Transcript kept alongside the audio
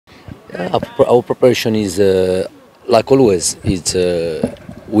Our preparation is like always. It's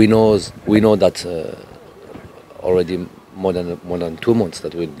we know that already more than 2 months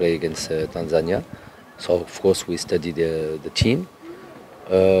that we'll play against Tanzania. So of course we study the team.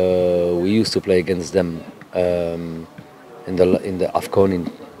 We used to play against them in the AFCON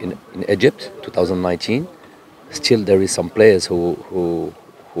in Egypt 2019. Still there is some players who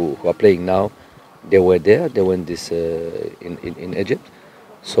are playing now. They were there. They were in this in Egypt.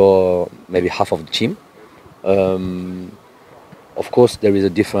 So maybe half of the team. Of course, there is a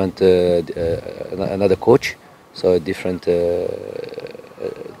different another coach, so a different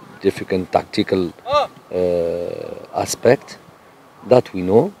tactical aspect that we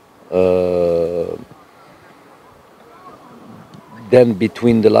know. Then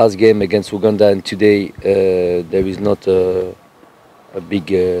between the last game against Uganda and today, there is not a big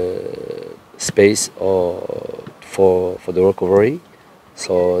space for the recovery.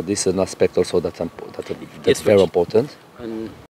 So this is an aspect also that's very important.